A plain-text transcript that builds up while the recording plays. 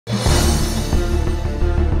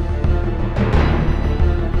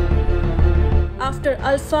After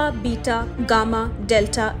Alpha, Beta, Gamma,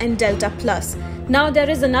 Delta and Delta Plus, now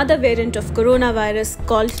there is another variant of coronavirus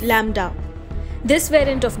called Lambda. This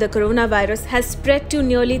variant of the coronavirus has spread to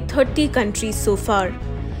nearly 30 countries so far.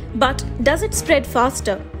 But does it spread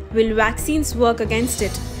faster? Will vaccines work against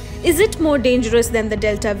it? Is it more dangerous than the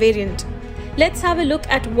Delta variant? Let's have a look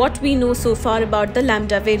at what we know so far about the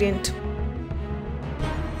Lambda variant.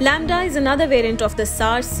 Lambda is another variant of the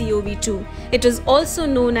SARS-CoV-2. It is also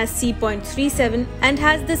known as C.37 and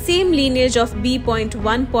has the same lineage of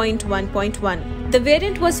B.1.1.1. The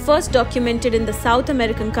variant was first documented in the South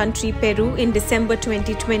American country Peru in December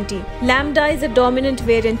 2020. Lambda is a dominant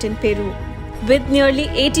variant in Peru, with nearly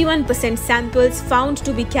 81% samples found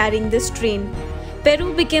to be carrying this strain.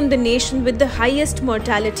 Peru became the nation with the highest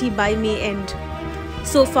mortality by May end.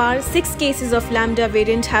 So far, 6 cases of Lambda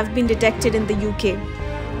variant have been detected in the UK.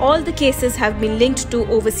 All the cases have been linked to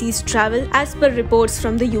overseas travel as per reports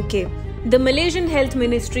from the UK. The Malaysian Health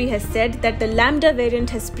Ministry has said that the Lambda variant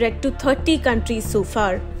has spread to 30 countries so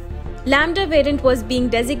far. Lambda variant was being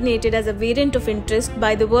designated as a variant of interest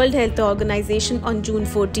by the World Health Organization on June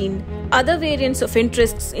 14. Other variants of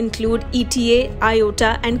interests include ETA,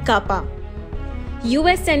 IOTA and Kappa.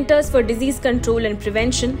 US Centers for Disease Control and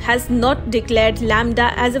Prevention has not declared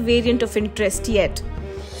Lambda as a variant of interest yet.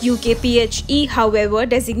 UK PHE, however,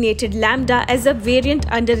 designated Lambda as a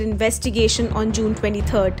variant under investigation on June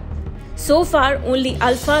 23rd. So far, only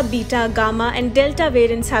Alpha, Beta, Gamma and Delta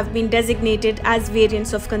variants have been designated as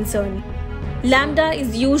variants of concern. Lambda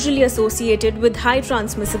is usually associated with high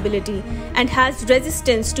transmissibility and has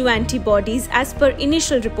resistance to antibodies as per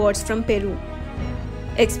initial reports from Peru.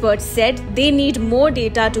 Experts said they need more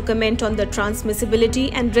data to comment on the transmissibility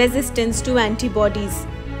and resistance to antibodies.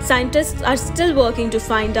 Scientists are still working to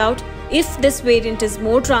find out if this variant is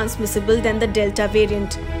more transmissible than the Delta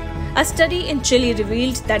variant. A study in Chile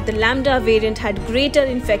revealed that the Lambda variant had greater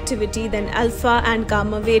infectivity than Alpha and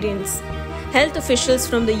Gamma variants. Health officials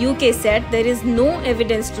from the UK said there is no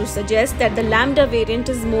evidence to suggest that the Lambda variant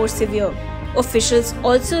is more severe. Officials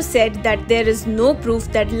also said that there is no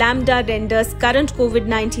proof that Lambda renders current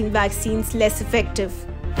COVID-19 vaccines less effective.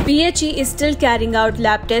 PHE is still carrying out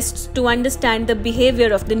lab tests to understand the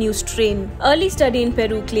behavior of the new strain. Early study in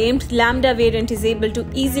Peru claimed Lambda variant is able to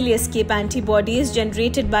easily escape antibodies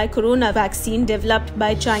generated by corona vaccine developed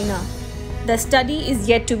by China. The study is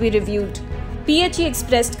yet to be reviewed. PHE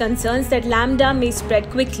expressed concerns that Lambda may spread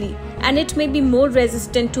quickly and it may be more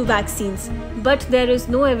resistant to vaccines, but there is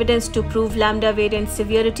no evidence to prove Lambda variant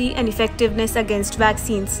severity and effectiveness against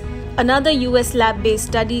vaccines. Another US lab-based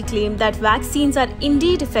study claimed that vaccines are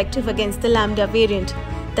indeed effective against the Lambda variant.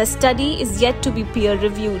 The study is yet to be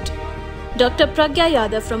peer-reviewed. Dr. Pragya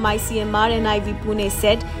Yadav from ICMR NIV Pune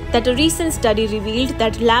said that a recent study revealed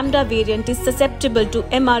that Lambda variant is susceptible to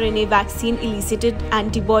mRNA vaccine-elicited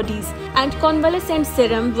antibodies and convalescent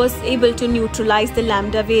serum was able to neutralize the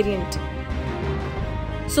Lambda variant.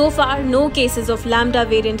 So far, no cases of Lambda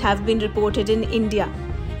variant have been reported in India.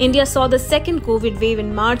 India saw the second COVID wave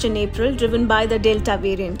in March and April driven by the Delta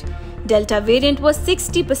variant. Delta variant was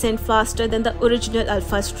 60% faster than the original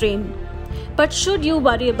Alpha strain. But should you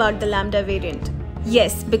worry about the Lambda variant?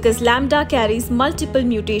 Yes, because Lambda carries multiple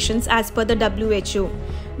mutations as per the WHO,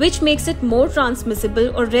 which makes it more transmissible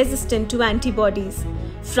or resistant to antibodies.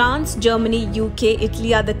 France, Germany, UK,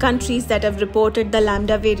 Italy are the countries that have reported the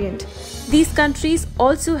Lambda variant. These countries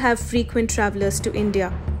also have frequent travelers to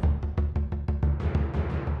India.